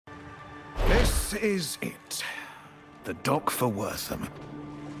This is it. The dock for Wortham.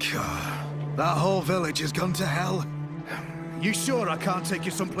 God, that whole village has gone to hell. You sure I can't take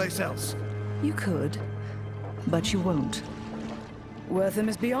you someplace else? You could, but you won't. Wortham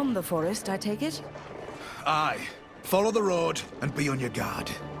is beyond the forest, I take it? Aye. Follow the road and be on your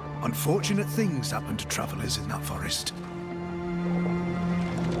guard. Unfortunate things happen to travelers in that forest.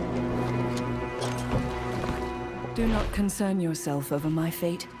 Do not concern yourself over my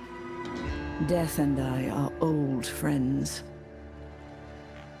fate. Death and I are old friends.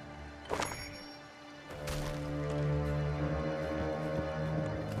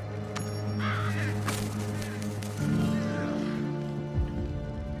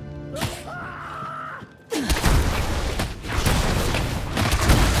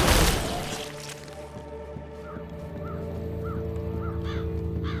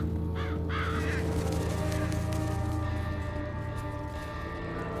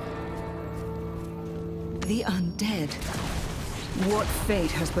 The undead. What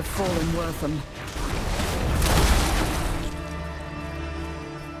fate has befallen Wortham?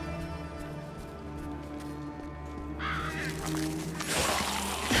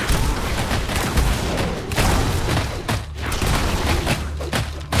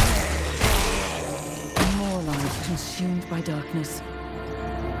 More lives consumed by darkness.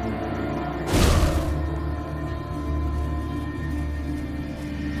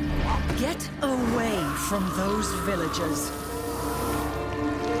 Get away from those villagers.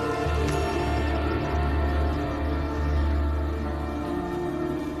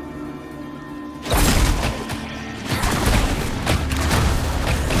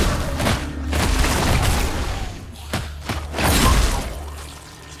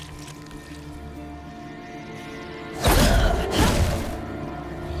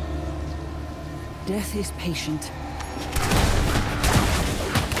 Death is patient.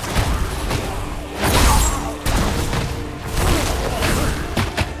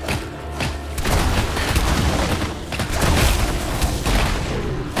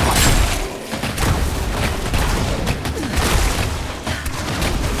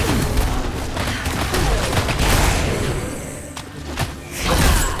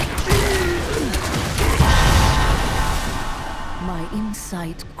 My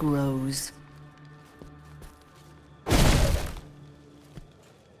insight grows.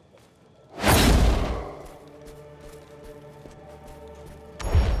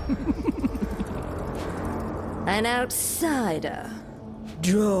 An outsider,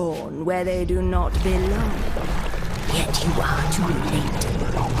 drawn where they do not belong. Yet you are too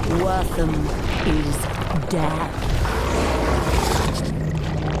late. Wortham is dead.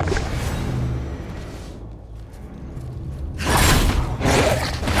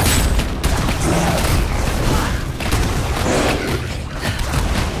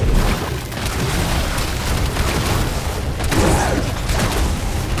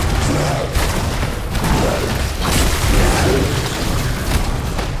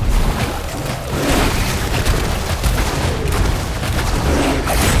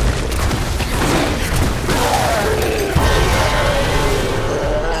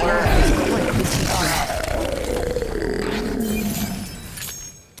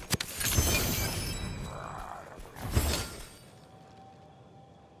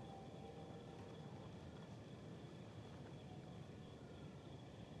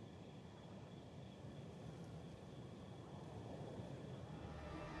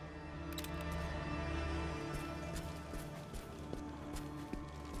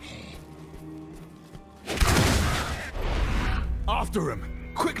 After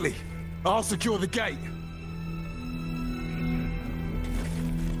him! Quickly! I'll secure the gate!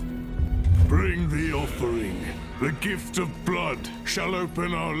 Bring the offering. The gift of blood shall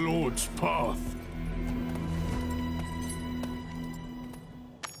open our Lord's path.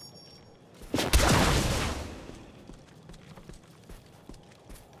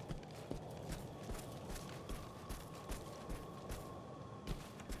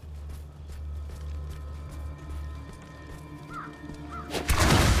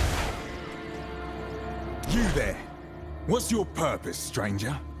 You there! What's your purpose,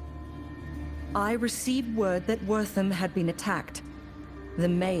 stranger? I received word that Wortham had been attacked. The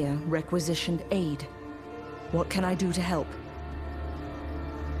mayor requisitioned aid. What can I do to help?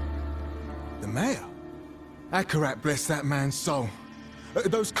 The mayor? Akarat bless that man's soul.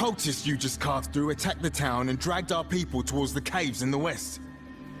 Those cultists you just carved through attacked the town and dragged our people towards the caves in the west.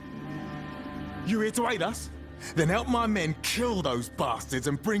 You here to aid us? Then help my men kill those bastards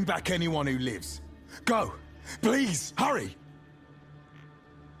and bring back anyone who lives. Go! Please, hurry!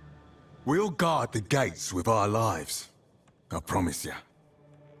 We'll guard the gates with our lives. I promise you.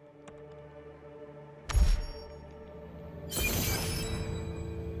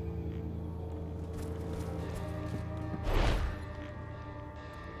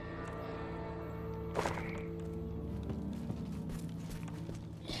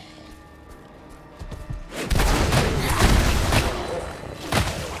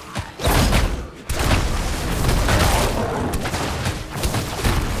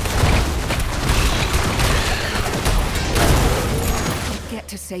 get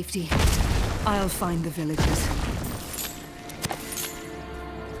to safety. I'll find the villagers.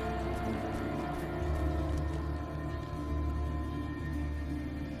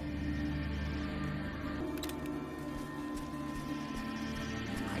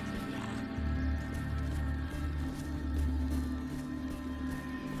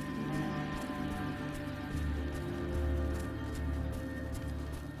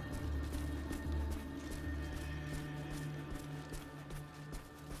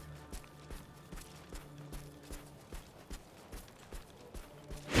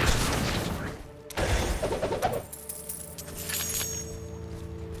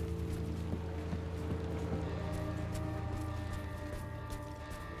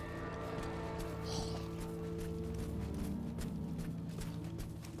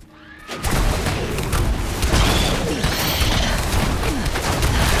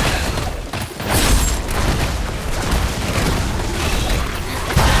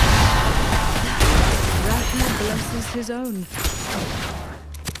 His own.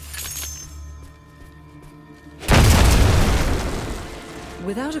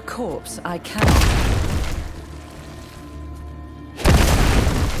 Without a corpse, I cannot.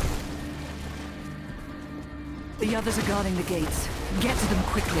 The others are guarding the gates. Get to them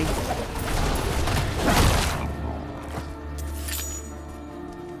quickly.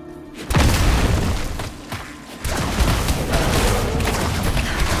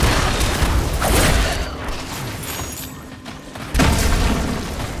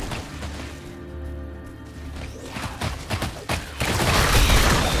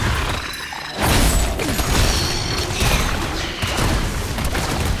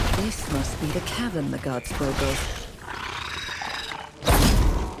 The cavern the guard spoke of.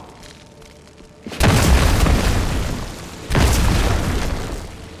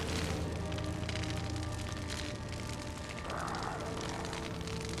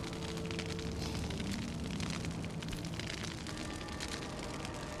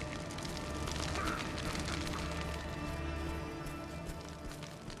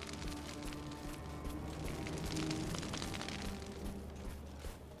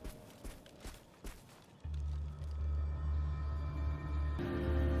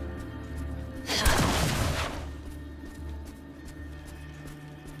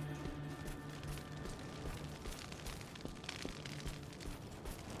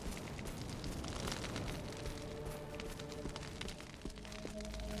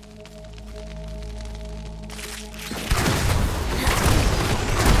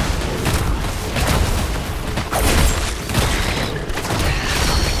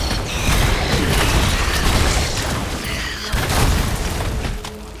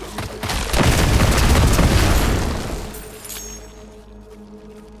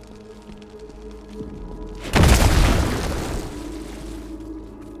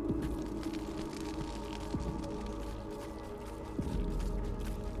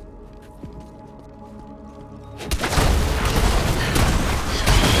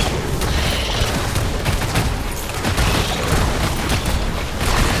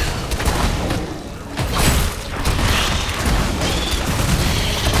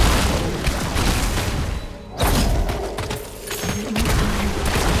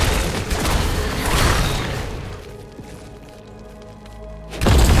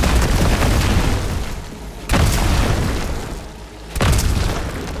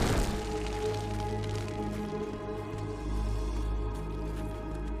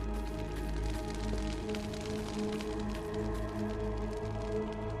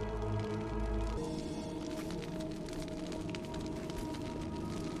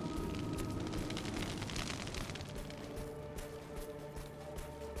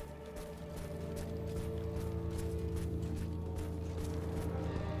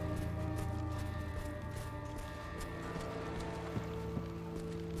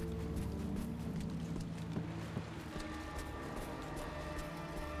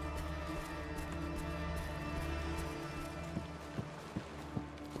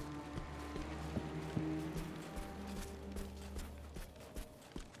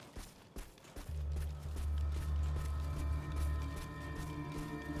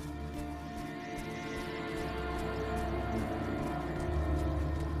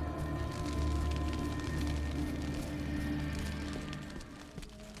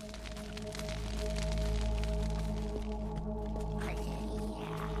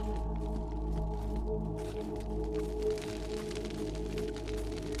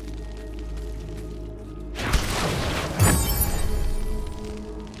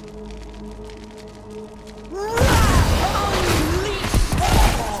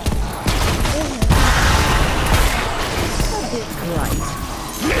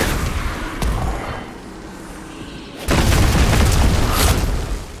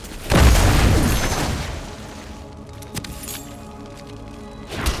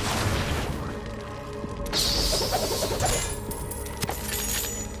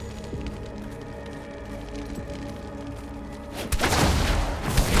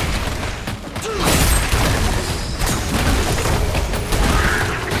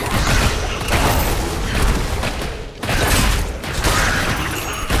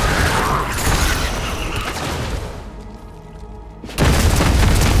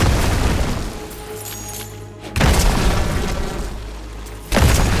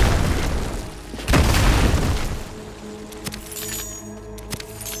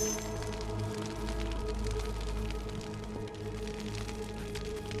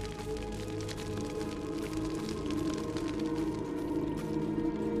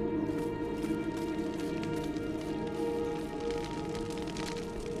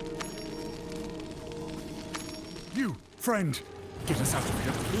 Friend, get us out of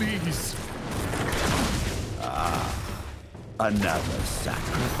here, please. Another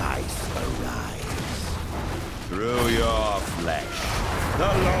sacrifice arrives. Through your flesh,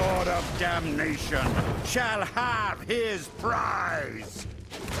 the Lord of Damnation shall have his prize!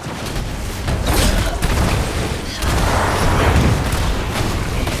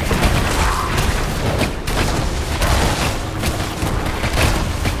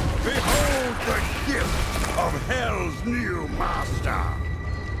 Behold the gift of Hell's new master!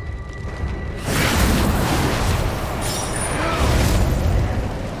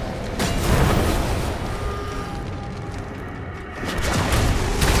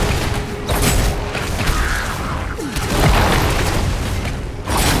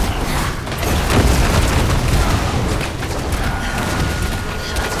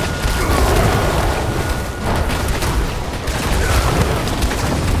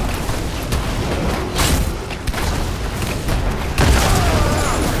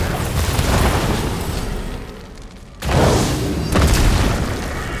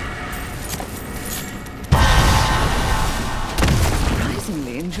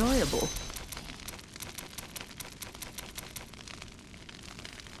 Enjoyable.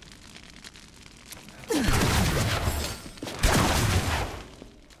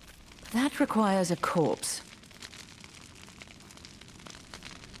 That requires a corpse.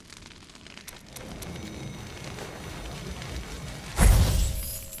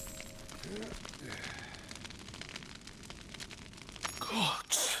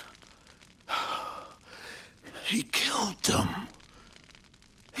 Gods. He killed them.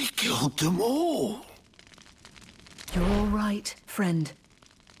 He killed them all. You're all right, friend.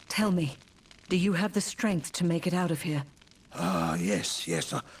 Tell me, do you have the strength to make it out of here?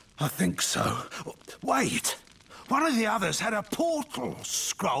 Yes, I think so. Wait! One of the others had a portal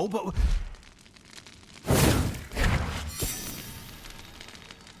scroll, but...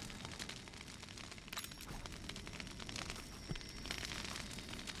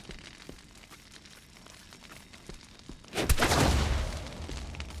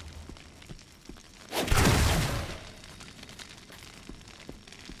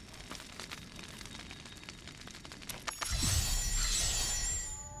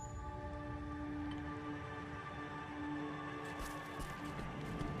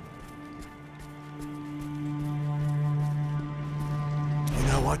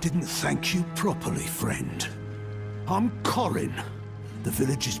 I didn't thank you properly, friend. I'm Corin, the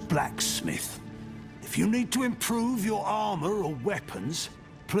village's blacksmith. If you need to improve your armor or weapons,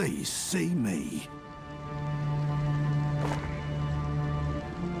 please see me.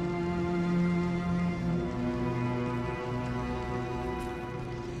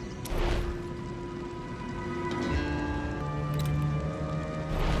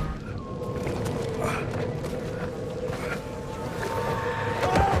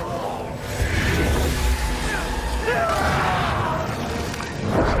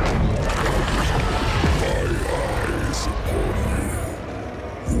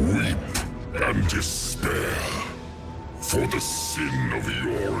 For the sin of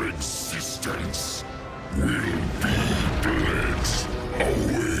your existence will be bled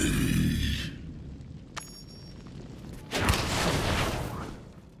away.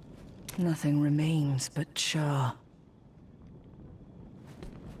 Nothing remains but char.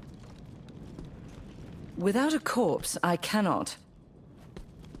 Without a corpse, I cannot.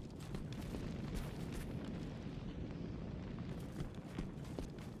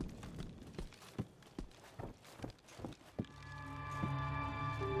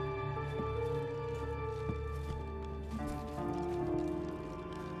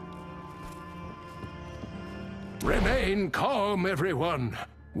 Remain calm, everyone.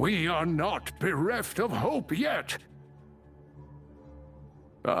 We are not bereft of hope yet.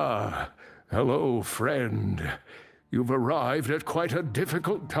 Ah, hello, friend. You've arrived at quite a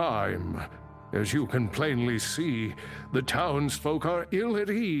difficult time. As you can plainly see, the townsfolk are ill at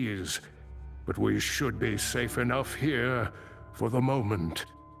ease. But we should be safe enough here for the moment.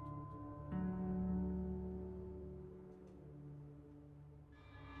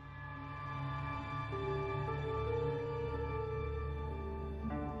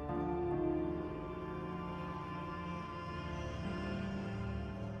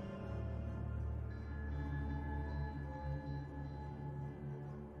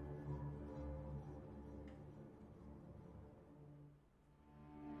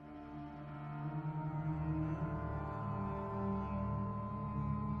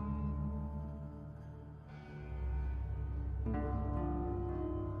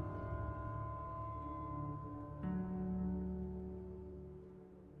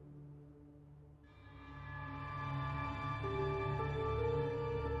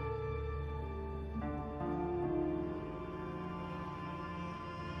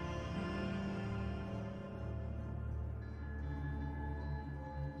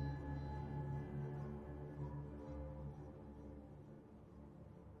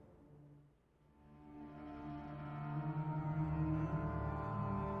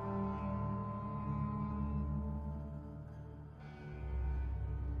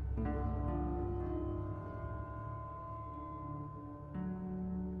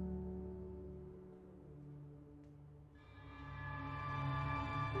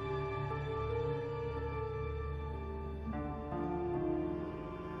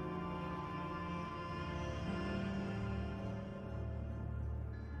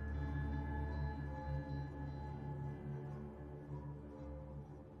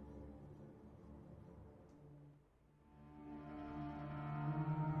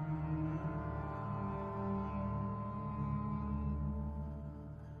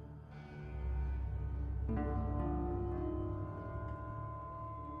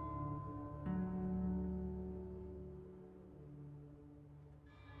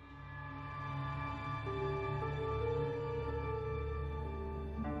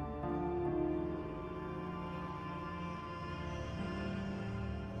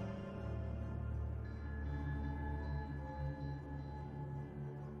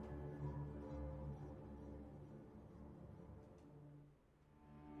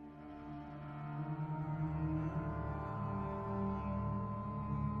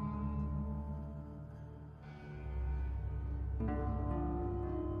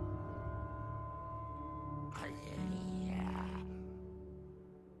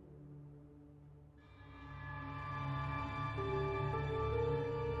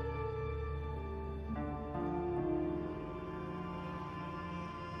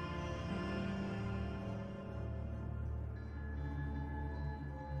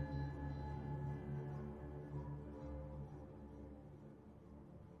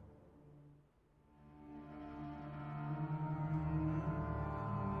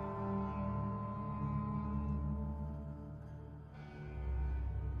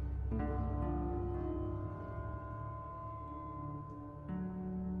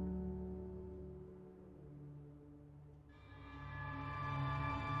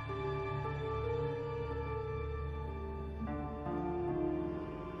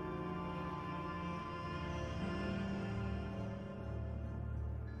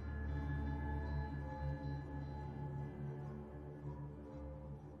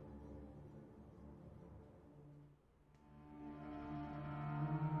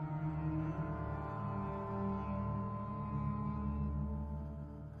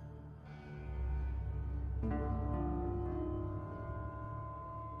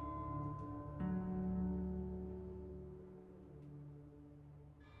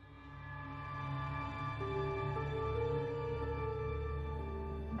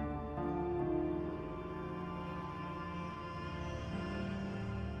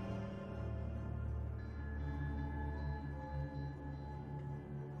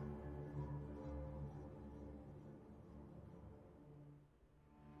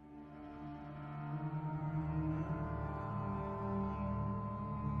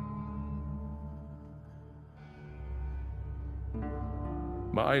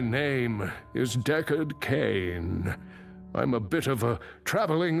 My name is Deckard Cain. I'm a bit of a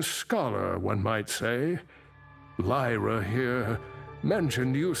traveling scholar, one might say. Lyra here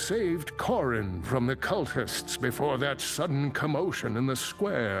mentioned you saved Corin from the cultists before that sudden commotion in the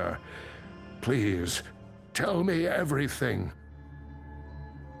square. Please, tell me everything.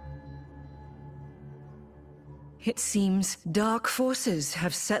 It seems dark forces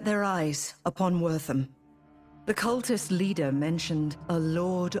have set their eyes upon Wortham. The cultist leader mentioned a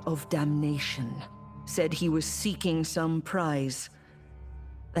Lord of Damnation. Said he was seeking some prize.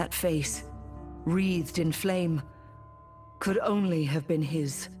 That face, wreathed in flame, could only have been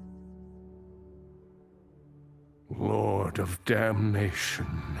his. Lord of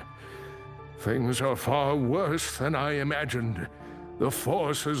Damnation. Things are far worse than I imagined. The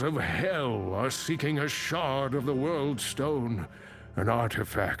forces of hell are seeking a shard of the World Stone, an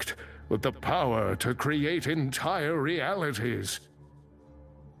artifact with the power to create entire realities.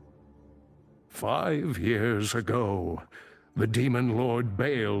 5 years ago, the demon lord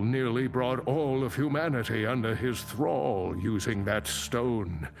Baal nearly brought all of humanity under his thrall using that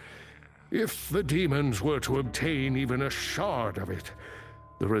stone. If the demons were to obtain even a shard of it,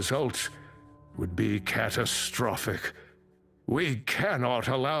 the results would be catastrophic. We cannot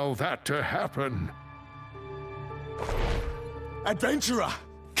allow that to happen. Adventurer!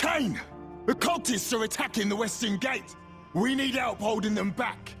 Cain! The cultists are attacking the Western Gate! We need help holding them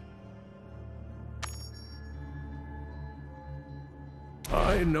back!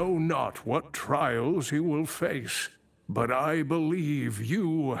 I know not what trials you will face, but I believe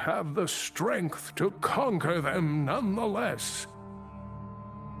you have the strength to conquer them nonetheless.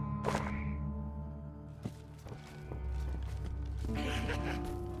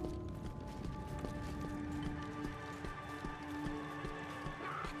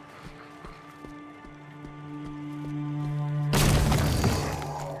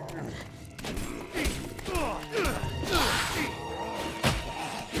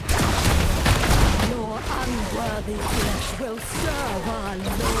 Unworthy flesh will serve our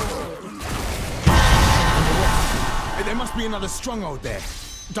Lord. There must be another stronghold there.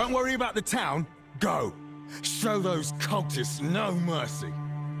 Don't worry about the town. Go. Show those cultists no mercy.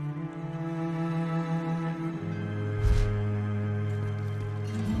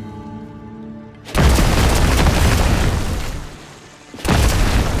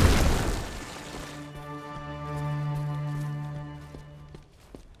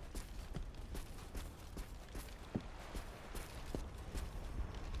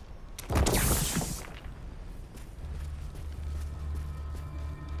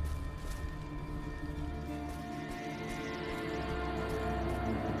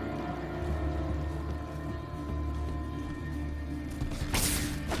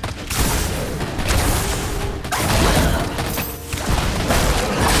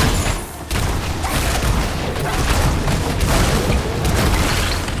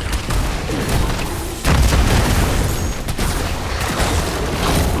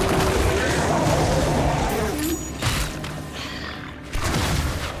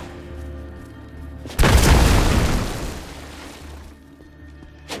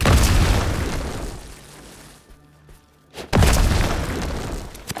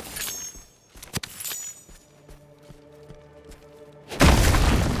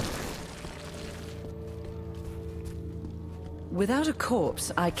 Without a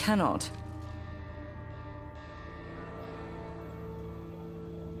corpse, I cannot.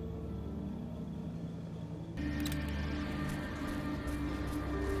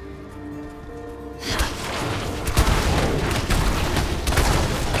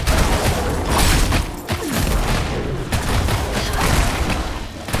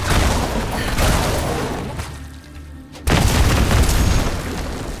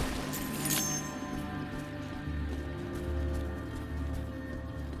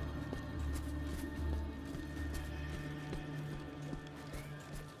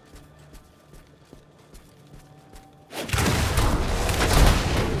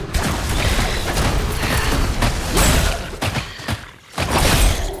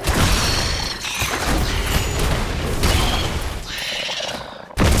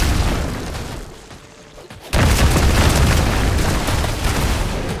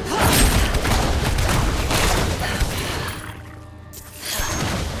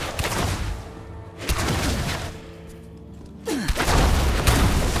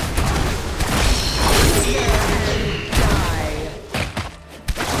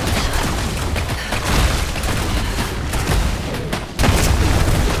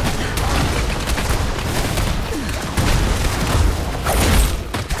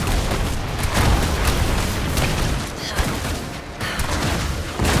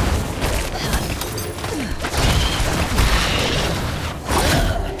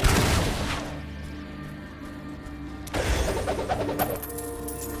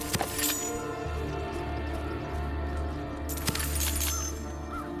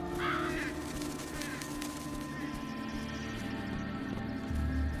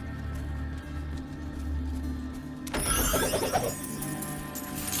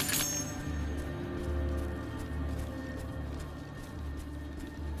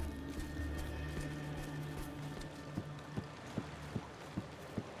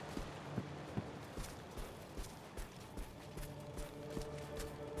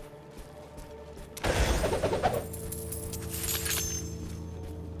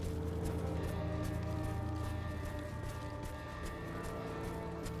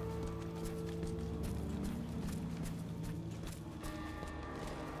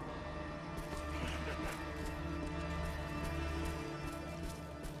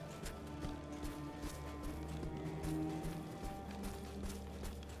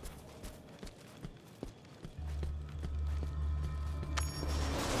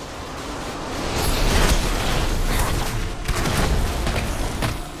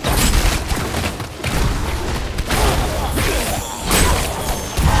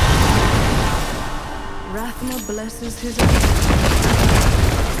 Blesses his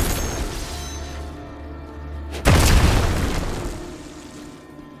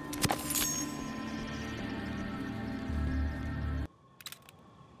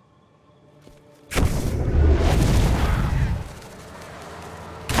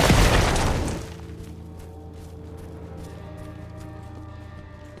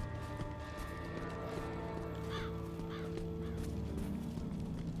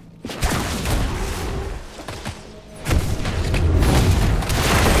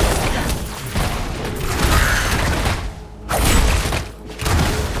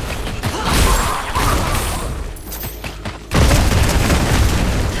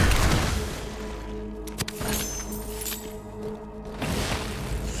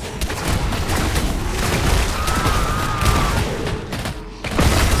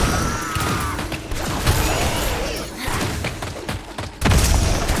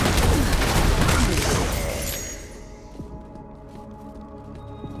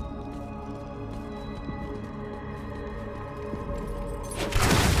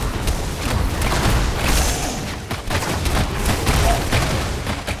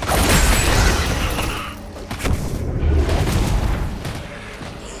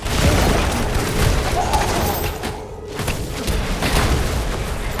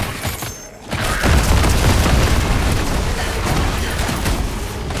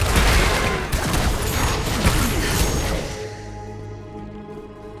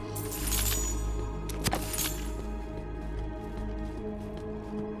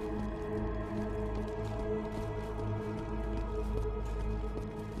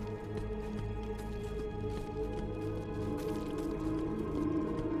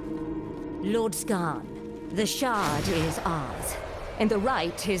Lord Skarn, the shard is ours, and the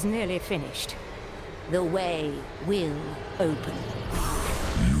rite is nearly finished. The way will open.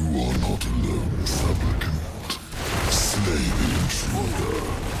 You are not alone, supplicant. Slay the intruder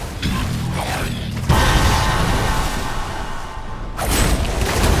in mind.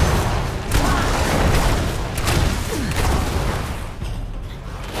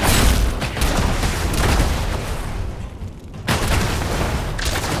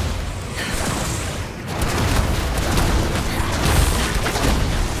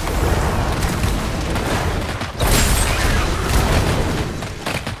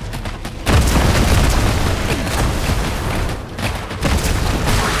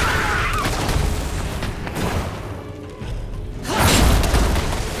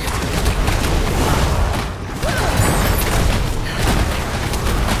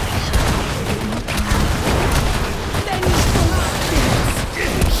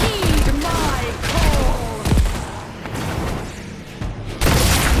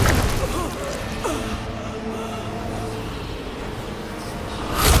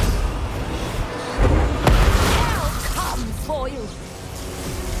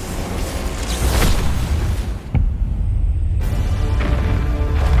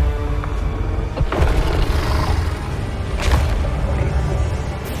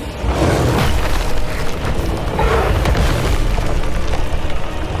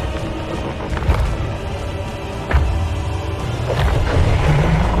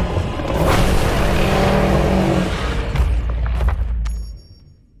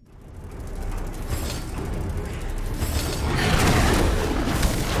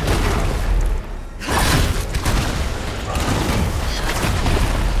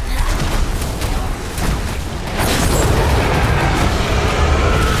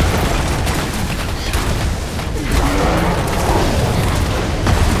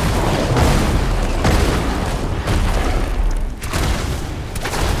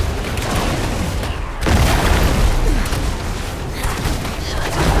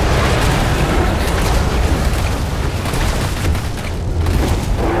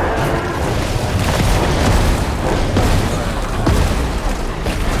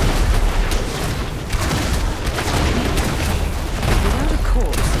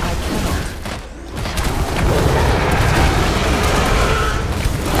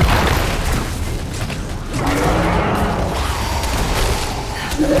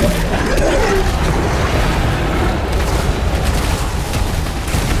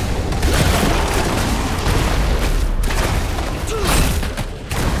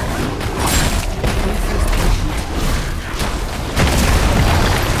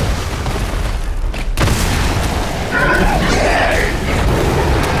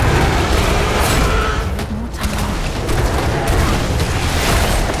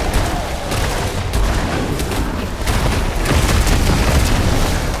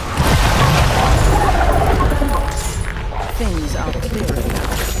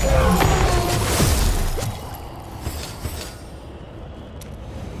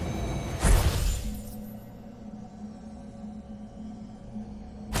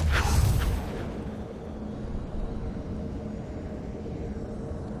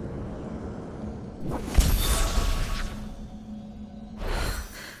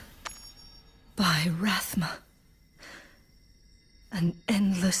 Rathma. An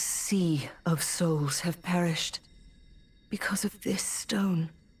endless sea of souls have perished because of this stone.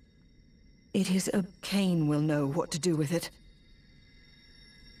 It is a Cain will know what to do with it.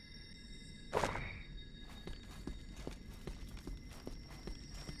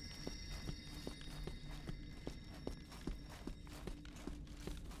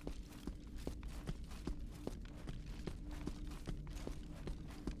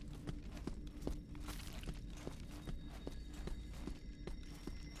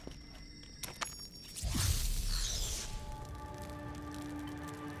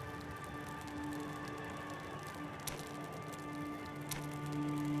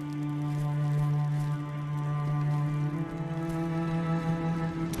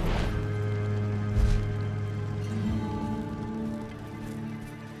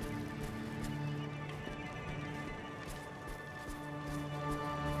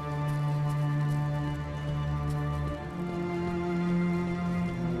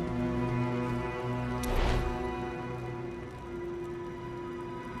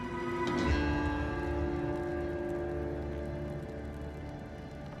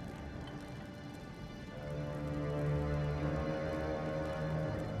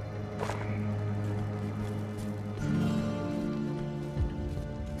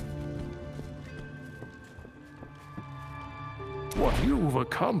 What you've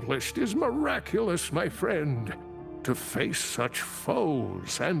accomplished is miraculous, my friend. To face such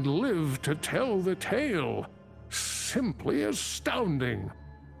foes and live to tell the tale. Simply astounding.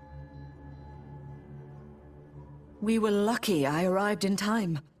 We were lucky I arrived in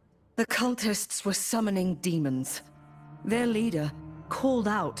time. The cultists were summoning demons. Their leader called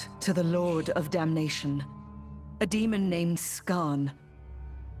out to the Lord of Damnation, a demon named Skarn.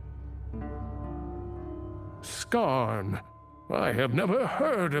 Skarn. I have never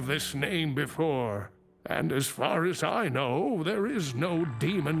heard of this name before. And as far as I know, there is no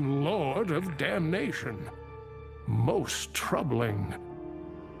demon lord of damnation. Most troubling.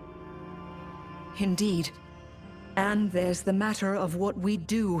 Indeed. And there's the matter of what we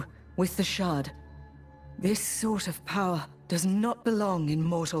do with the shard. This sort of power does not belong in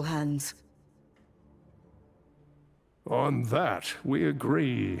mortal hands. On that, we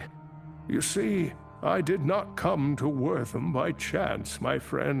agree. You see, I did not come to Wortham by chance, my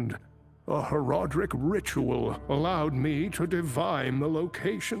friend. A Herodric ritual allowed me to divine the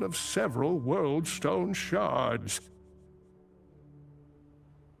location of several World Stone shards.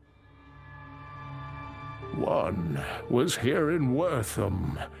 One was here in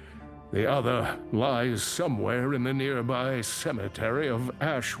Wortham. The other lies somewhere in the nearby cemetery of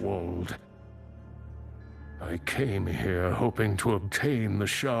Ashwold. I came here hoping to obtain the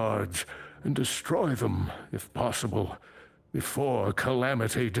shards and destroy them, if possible, before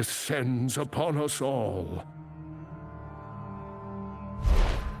calamity descends upon us all.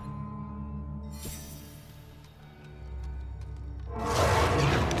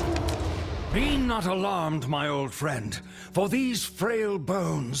 Be not alarmed, my old friend, for these frail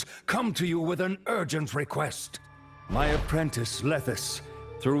bones come to you with an urgent request. My apprentice, Lethis,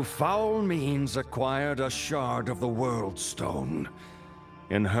 through foul means acquired a shard of the World Stone.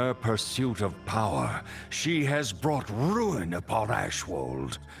 In her pursuit of power, she has brought ruin upon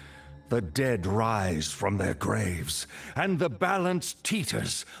Ashwold. The dead rise from their graves, and the balance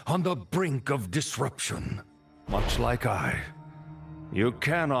teeters on the brink of disruption. Much like I. You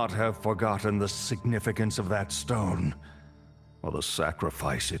cannot have forgotten the significance of that stone, or the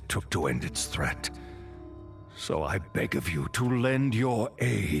sacrifice it took to end its threat. So I beg of you to lend your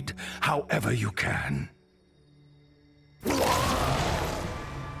aid however you can.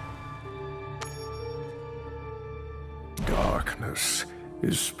 Darkness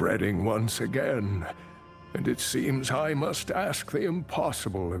is spreading once again, and it seems I must ask the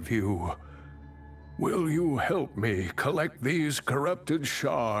impossible of you. Will you help me collect these corrupted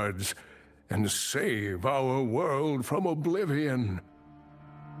shards and save our world from oblivion?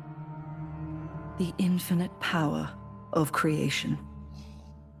 The infinite power of creation,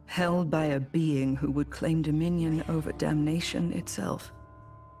 held by a being who would claim dominion over damnation itself.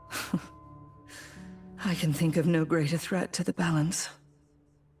 I can think of no greater threat to the balance.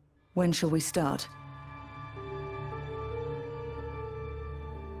 When shall we start?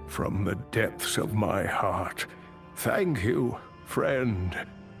 From the depths of my heart, thank you, friend.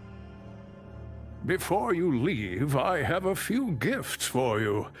 Before you leave, I have a few gifts for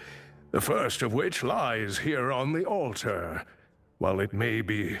you. The first of which lies here on the altar. While it may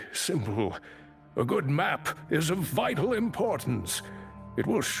be simple, a good map is of vital importance. It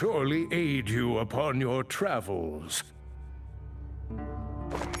will surely aid you upon your travels.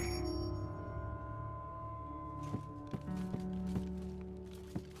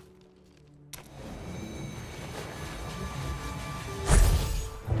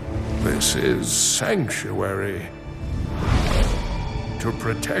 This is sanctuary. To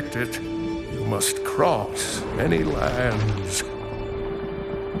protect it, you must cross many lands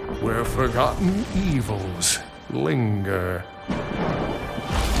where forgotten evils linger.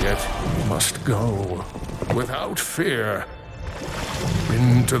 Yet you must go without fear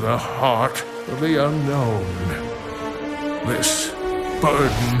into the heart of the unknown. This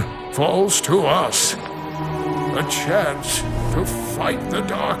burden falls to us. A chance to fight the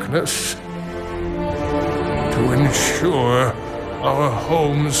darkness. To ensure our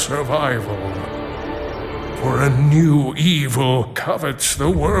home's survival. For a new evil covets the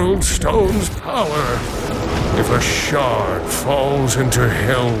World Stone's power. If a shard falls into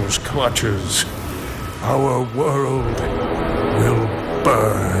Hell's clutches, our world will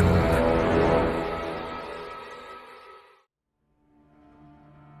burn.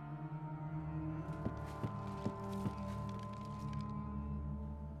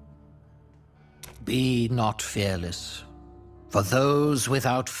 Be not fearless, for those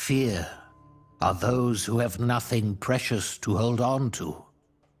without fear are those who have nothing precious to hold on to.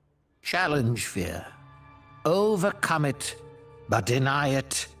 Challenge fear. Overcome it, but deny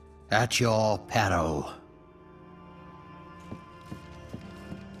it at your peril.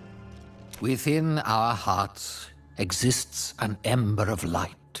 Within our hearts exists an ember of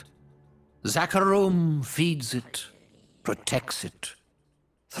light. Zakarum feeds it, protects it.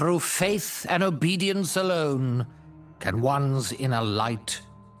 Through faith and obedience alone can one's inner light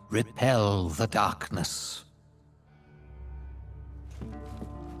repel the darkness.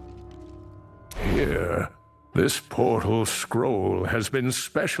 Here, this portal scroll has been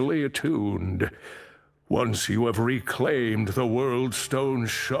specially attuned. Once you have reclaimed the World Stone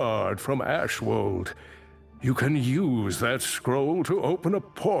shard from Ashwold, you can use that scroll to open a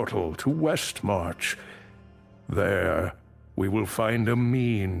portal to Westmarch. There, we will find a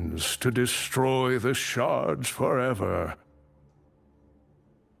means to destroy the shards forever.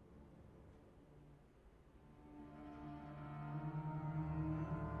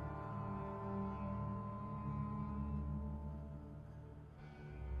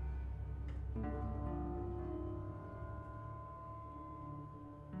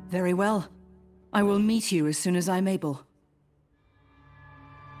 Very well. I will meet you as soon as I'm able.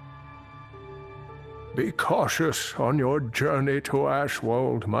 Be cautious on your journey to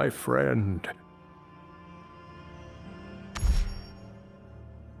Ashwold, my friend.